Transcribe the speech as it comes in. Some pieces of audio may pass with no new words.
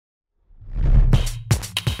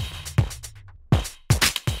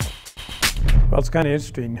Well, it's kind of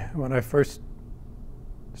interesting. When I first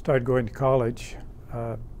started going to college,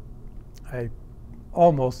 I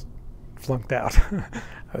almost flunked out.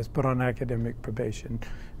 I was put on academic probation.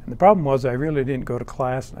 And the problem was I really didn't go to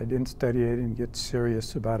class, and I didn't study it and get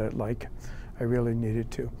serious about it like I really needed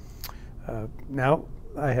to. Now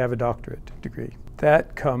I have a doctorate degree.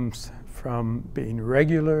 That comes from being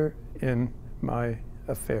regular in my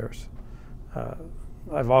affairs.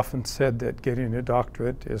 I've often said that getting a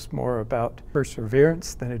doctorate is more about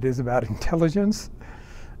perseverance than it is about intelligence.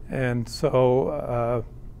 And so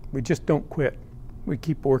we just don't quit. We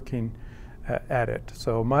keep working at it.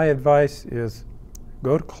 So my advice is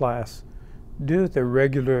go to class, do the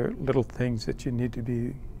regular little things that you need to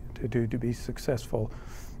do to be successful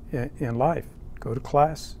in life. Go to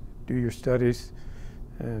class, do your studies,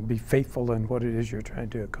 be faithful in what it is you're trying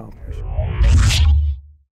to accomplish.